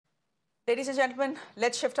Ladies and gentlemen,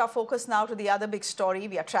 let's shift our focus now to the other big story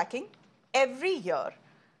we are tracking. Every year,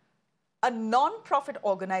 a non-profit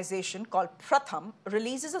organization called Pratham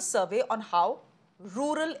releases a survey on how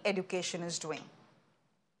rural education is doing.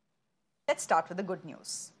 Let's start with the good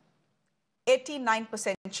news.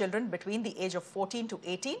 89% children between the age of 14 to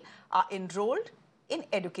 18 are enrolled in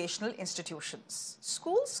educational institutions,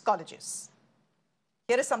 schools, colleges.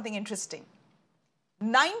 Here is something interesting.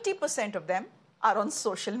 90% of them are on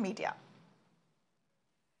social media.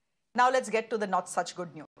 Now let's get to the not such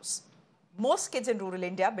good news. Most kids in rural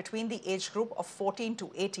India between the age group of 14 to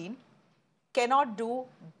 18 cannot do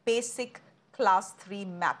basic class 3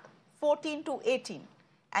 math. 14 to 18,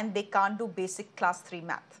 and they can't do basic class 3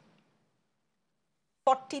 math.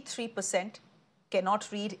 43% cannot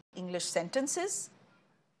read English sentences.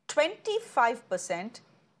 25%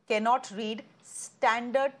 cannot read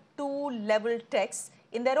standard 2-level texts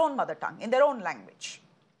in their own mother tongue, in their own language.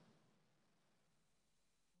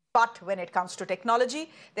 But when it comes to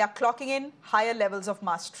technology, they are clocking in higher levels of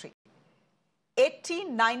mastery.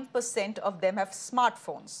 89% of them have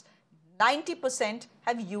smartphones, 90%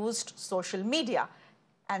 have used social media,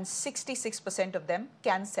 and 66% of them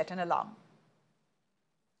can set an alarm.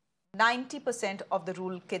 90% of the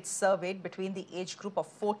rural kids surveyed between the age group of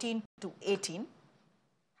 14 to 18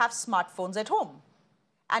 have smartphones at home,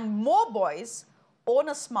 and more boys own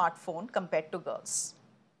a smartphone compared to girls.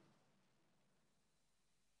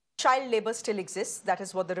 Child labor still exists. That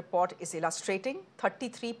is what the report is illustrating.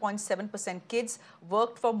 33.7% kids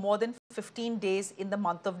worked for more than 15 days in the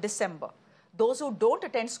month of December. Those who don't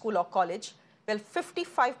attend school or college, well,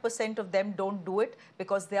 55% of them don't do it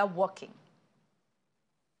because they are working.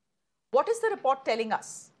 What is the report telling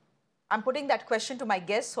us? I'm putting that question to my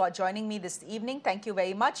guests who are joining me this evening. Thank you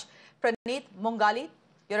very much. Praneet, Mungali,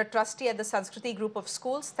 you're a trustee at the Sanskriti group of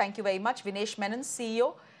schools. Thank you very much. Vinesh Menon,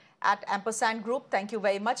 CEO at Ampersand Group. Thank you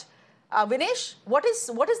very much. Vinesh, what is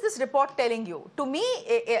this report telling you? To me,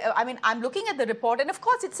 I mean, I'm looking at the report, and of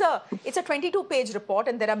course, it's a 22-page report,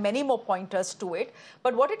 and there are many more pointers to it.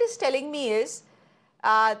 But what it is telling me is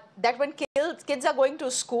that when kids are going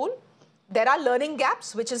to school, there are learning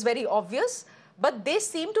gaps, which is very obvious, but they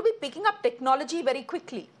seem to be picking up technology very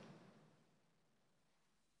quickly.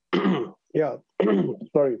 Yeah,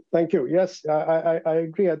 sorry. Thank you. Yes, I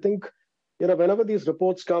agree. I think, whenever these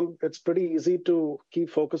reports come, it's pretty easy to keep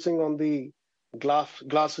focusing on the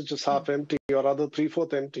glass which is half empty, or rather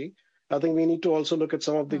 3/4 empty. I think we need to also look at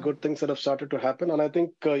some of the good things that have started to happen. And I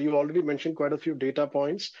think you already mentioned quite a few data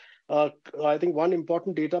points. I think one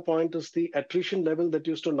important data point is the attrition level that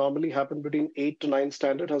used to normally happen between 8 to 9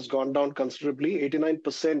 standard has gone down considerably.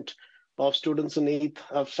 89% of students in 8th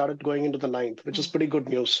have started going into the 9th, which is pretty good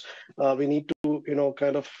news. We need to,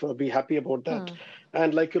 kind of be happy about that.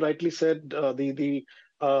 And like you rightly said, the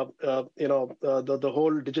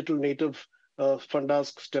whole digital native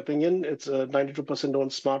fundas stepping in, it's 92% on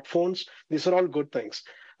smartphones. These are all good things.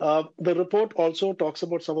 The report also talks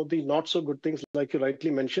about some of the not so good things, like you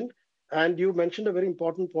rightly mentioned. And you mentioned a very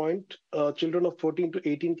important point. Children of 14 to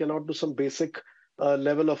 18 cannot do some basic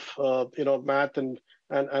level of, math and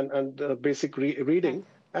basic reading.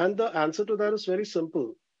 And the answer to that is very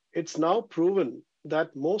simple. It's now proven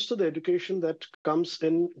that most of the education that comes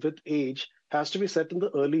in with age has to be set in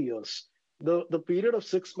the early years. The period of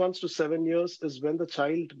 6 months to 7 years is when the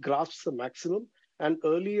child grasps the maximum, and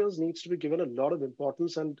early years needs to be given a lot of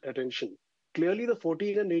importance and attention. Clearly, the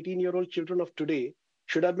 14 and 18-year-old children of today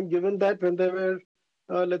should have been given that when they were,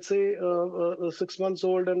 let's say, 6 months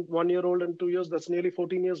old and 1 year old and 2 years. That's nearly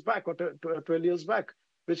 14 years back, or 12 years back,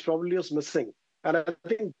 which probably is missing. And I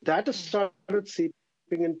think that has started seeping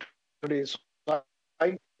in today. So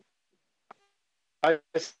I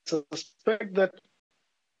suspect that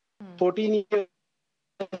 14 years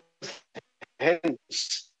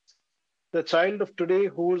hence, the child of today,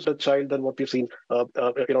 who's a child than what we've seen,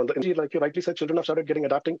 like you rightly said, children have started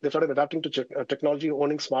adapting to technology,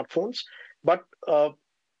 owning smartphones. But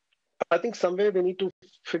I think somewhere they need to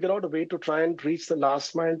figure out a way to try and reach the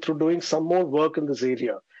last mile through doing some more work in this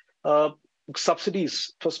area.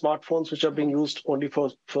 Subsidies for smartphones, which are being used only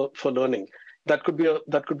for learning. That could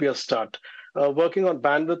be a start. Working on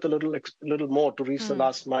bandwidth a little more to reach the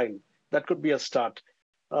last mile. That could be a start.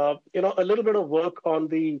 A little bit of work on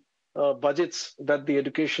the budgets that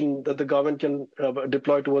the government can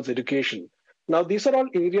deploy towards education. Now, these are all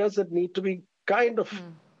areas that need to be kind of,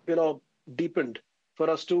 deepened for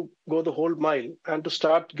us to go the whole mile and to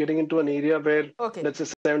start getting into an area where, let's say,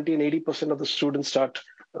 70 and 80% of the students start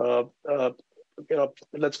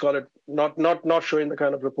let's call it not showing the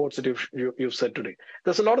kind of reports that you've said today.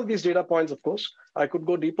 There's a lot of these data points, of course. I could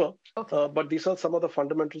go deeper, Okay. but these are some of the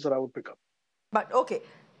fundamentals that I would pick up. But okay.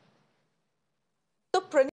 So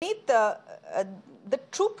Praneet, the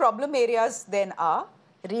true problem areas then are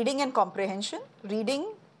reading and comprehension,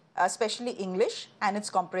 reading, especially English and its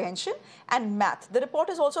comprehension, and math. The report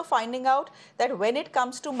is also finding out that when it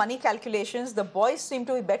comes to money calculations, the boys seem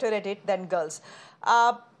to be better at it than girls.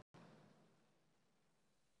 I'm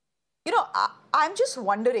just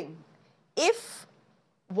wondering if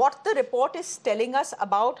what the report is telling us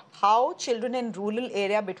about how children in rural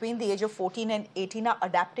area between the age of 14 and 18 are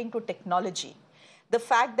adapting to technology. The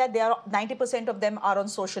fact that 90% of them are on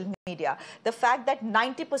social media, the fact that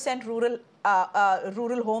 90%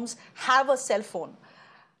 rural homes have a cell phone.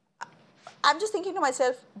 I'm just thinking to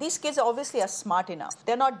myself, these kids obviously are smart enough.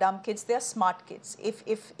 They're not dumb kids, they're smart kids.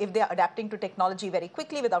 If they're adapting to technology very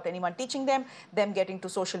quickly without anyone teaching them getting to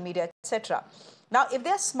social media, etc. Now, if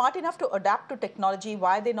they're smart enough to adapt to technology,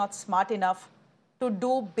 why are they not smart enough to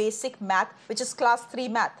do basic math, which is class 3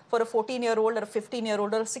 math for a 14-year-old or a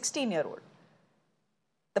 15-year-old or a 16-year-old?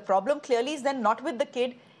 The problem clearly is then not with the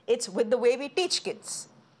kid, it's with the way we teach kids.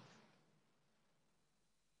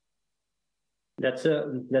 That's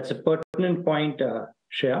a pertinent point,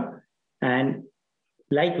 Shreya. And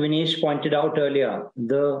like Vinesh pointed out earlier,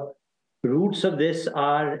 the roots of this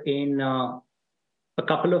are in a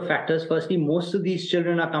couple of factors. Firstly, most of these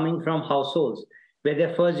children are coming from households where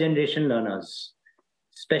they're first-generation learners,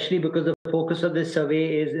 especially because the focus of this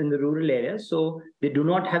survey is in the rural areas. So they do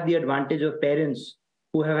not have the advantage of parents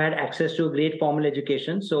who have had access to a great formal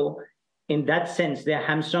education. So in that sense, they're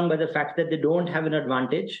hamstrung by the fact that they don't have an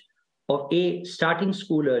advantage of starting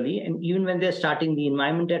school early, and even when they're starting, the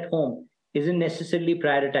environment at home isn't necessarily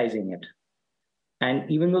prioritizing it.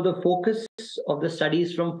 And even though the focus of the study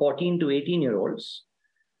is from 14 to 18-year-olds,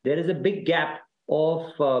 there is a big gap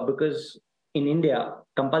because in India,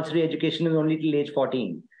 compulsory education is only till age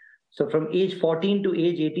 14. So from age 14 to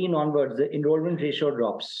age 18 onwards, the enrollment ratio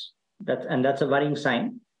drops. That's a worrying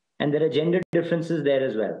sign. And there are gender differences there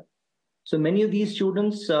as well. So many of these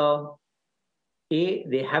students,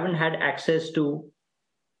 they haven't had access to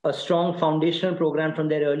a strong foundational program from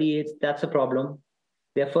their early age. That's a problem.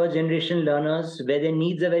 They're first generation learners where their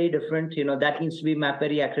needs are very different. That needs to be mapped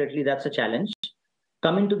very accurately. That's a challenge.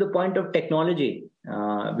 Coming to the point of technology,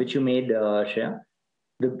 which you made, Shreya,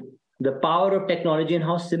 the power of technology and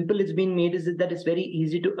how simple it's been made is that it's very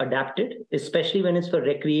easy to adapt it, especially when it's for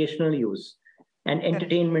recreational use and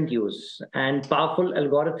entertainment use, and powerful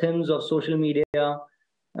algorithms of social media,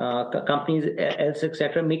 companies else,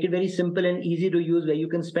 etc., make it very simple and easy to use, where you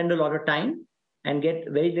can spend a lot of time and get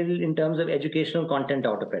very little in terms of educational content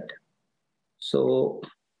out of it. So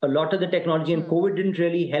a lot of the technology in COVID didn't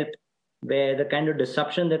really help, where the kind of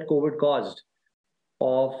disruption that COVID caused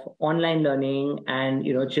of online learning and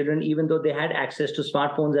children, even though they had access to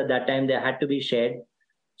smartphones at that time, they had to be shared.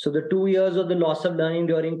 So the 2 years of the loss of learning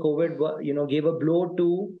during COVID, gave a blow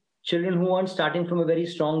to children who weren't starting from a very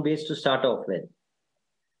strong base to start off with.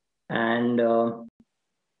 And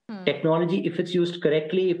technology, if it's used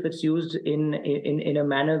correctly, if it's used in a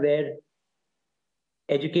manner where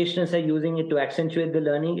educationists are using it to accentuate the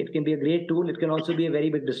learning, it can be a great tool. It can also be a very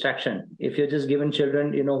big distraction if you're just given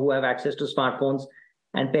children, who have access to smartphones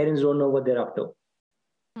and parents don't know what they're up to.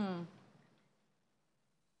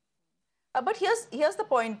 But here's the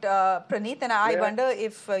point, Praneet, and I wonder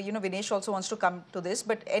if Vinesh also wants to come to this.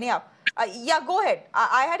 But anyhow, go ahead.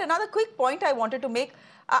 I had another quick point I wanted to make.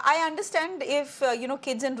 I understand if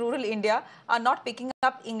kids in rural India are not picking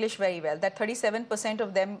up English very well, that 37%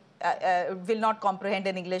 of them will not comprehend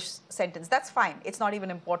an English sentence. That's fine. It's not even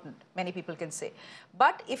important, many people can say.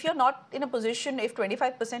 But if you're not in a position, if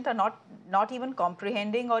 25% are not even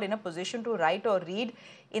comprehending or in a position to write or read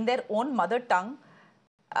in their own mother tongue,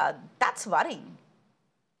 that's worrying.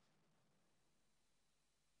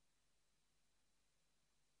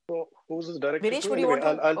 So who's this directed Vinesh, to? would Anyway, you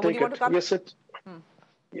want to, I'll take it. Yes, it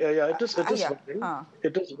is worrying.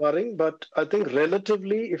 It is worrying, but I think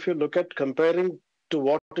relatively, if you look at comparing to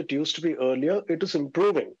what it used to be earlier, it is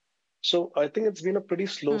improving. So I think it's been a pretty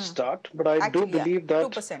slow start, but I do believe that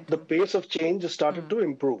 2%. the pace of change has started to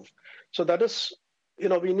improve. So that is,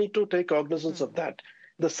 we need to take cognizance of that.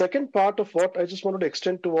 The second part of what I just wanted to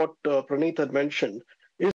extend to what Praneet had mentioned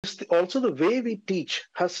is also the way we teach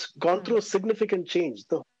has gone through a significant change.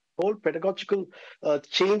 The whole pedagogical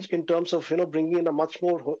change in terms of bringing in a much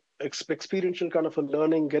more experiential kind of a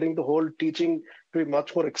learning, getting the whole teaching to be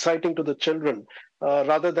much more exciting to the children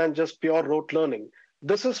rather than just pure rote learning.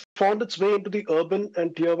 This has found its way into the urban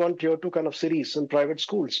and tier 1, tier 2 kind of cities and private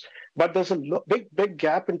schools. But there's a big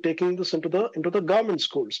gap in taking this into the government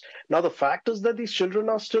schools. Now, the fact is that these children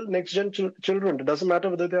are still next-gen children. It doesn't matter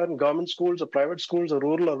whether they are in government schools or private schools or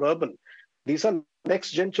rural or urban. These are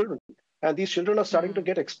next-gen children. And these children are starting to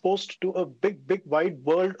get exposed to a big, wide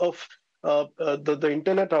world of the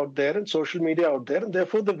internet out there and social media out there. And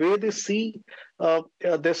therefore, the way they see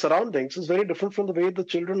their surroundings is very different from the way the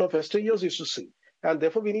children of yesteryears used to see. And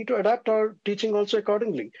therefore, we need to adapt our teaching also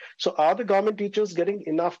accordingly. So are the government teachers getting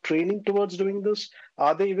enough training towards doing this?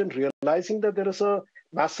 Are they even realizing that there is a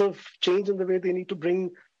massive change in the way they need to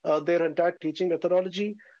bring their entire teaching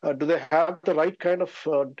methodology? Do they have the right kind of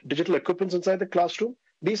digital equipment inside the classroom?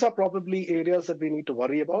 These are probably areas that we need to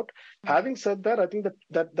worry about. Having said that, I think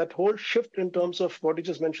that whole shift in terms of what you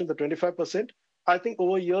just mentioned, the 25%, I think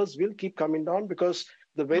over years will keep coming down, because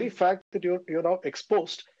the very fact that you're now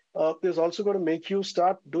exposed is also going to make you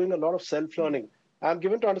start doing a lot of self-learning. I'm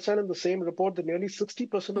given to understand in the same report that nearly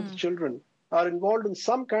 60% of the children are involved in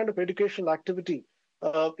some kind of educational activity,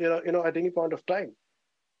 at any point of time.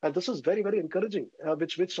 And this is very, very encouraging,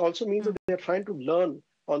 which also means that they're trying to learn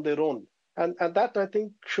on their own. And that, I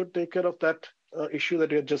think, should take care of that issue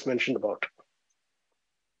that you had just mentioned about.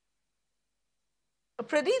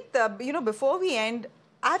 Praneet, before we end,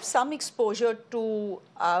 I have some exposure to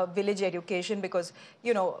village education because,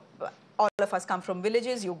 all of us come from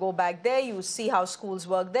villages. You go back there, you see how schools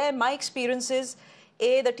work there. My experience is,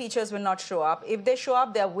 A, the teachers will not show up. If they show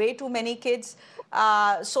up, there are way too many kids.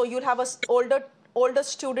 So you'll have an older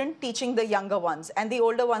student teaching the younger ones, and the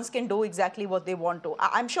older ones can do exactly what they want to.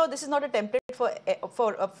 I'm sure this is not a template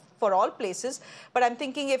for all places, but I'm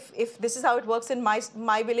thinking if this is how it works in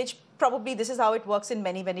my village, probably this is how it works in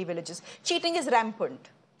many, many villages. Cheating is rampant.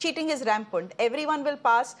 Cheating is rampant. Everyone will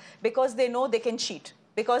pass because they know they can cheat,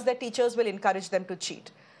 because their teachers will encourage them to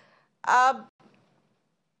cheat.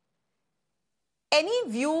 Any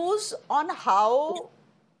views on how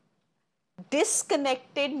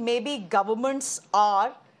disconnected maybe governments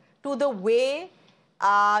are to the way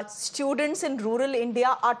students in rural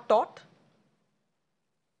India are taught?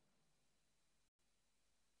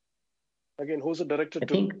 Again, who's the director? I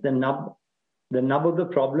think the nub of the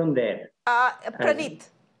problem there, Praneet,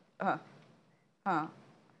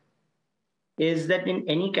 is that in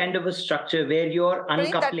any kind of a structure where you're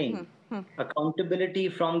uncoupling accountability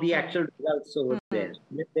from the actual results over there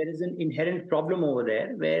is an inherent problem over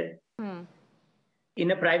there where in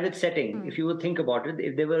a private setting, if you would think about it,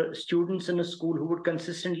 if there were students in a school who would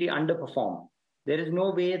consistently underperform, there is no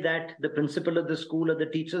way that the principal of the school or the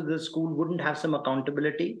teachers of the school wouldn't have some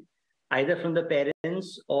accountability, either from the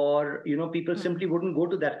parents or, people simply wouldn't go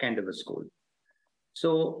to that kind of a school.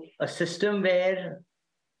 So a system where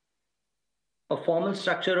a formal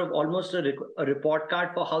structure of almost a report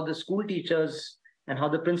card for how the school teachers and how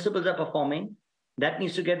the principals are performing, that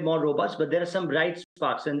needs to get more robust. But there are some bright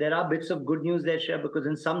sparks, and there are bits of good news there, Shreya, because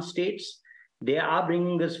in some states, they are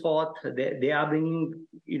bringing this forth. They are bringing,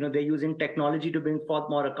 they're using technology to bring forth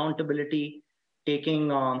more accountability, taking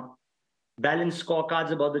balanced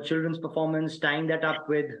scorecards about the children's performance, tying that up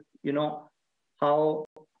with,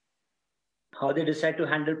 how they decide to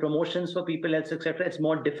handle promotions for people else, etc. It's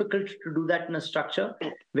more difficult to do that in a structure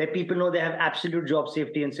where people know they have absolute job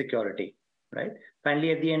safety and security, right?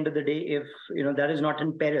 Finally, at the end of the day, if that is not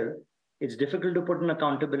in peril, it's difficult to put in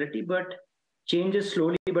accountability, but change is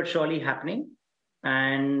slowly but surely happening.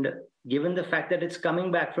 And given the fact that it's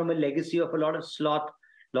coming back from a legacy of a lot of sloth,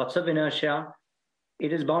 lots of inertia,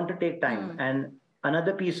 it is bound to take time. And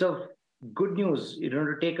another piece of good news,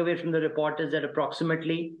 to take away from the report is that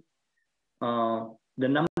approximately the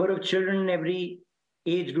number of children in every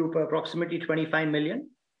age group are approximately 25 million.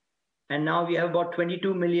 And now we have about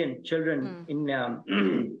 22 million children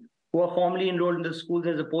who are formally enrolled in the schools,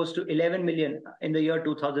 as opposed to 11 million in the year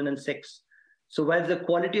 2006. So while the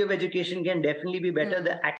quality of education can definitely be better,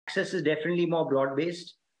 the access is definitely more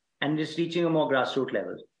broad-based and is reaching a more grassroots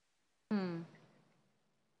level.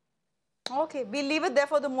 Okay, we'll leave it there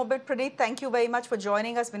for the moment. Praneet, thank you very much for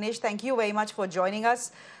joining us. Vinesh, thank you very much for joining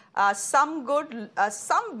us. Some good,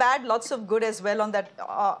 some bad, lots of good as well on that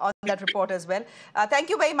report as well. Thank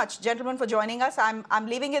you very much, gentlemen, for joining us. I'm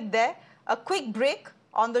leaving it there. A quick break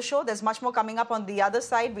on the show. There's much more coming up on the other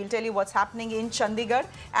side. We'll tell you what's happening in Chandigarh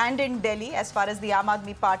and in Delhi as far as the Aam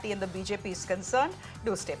Aadmi Party and the BJP is concerned.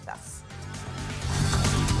 Do stay with us.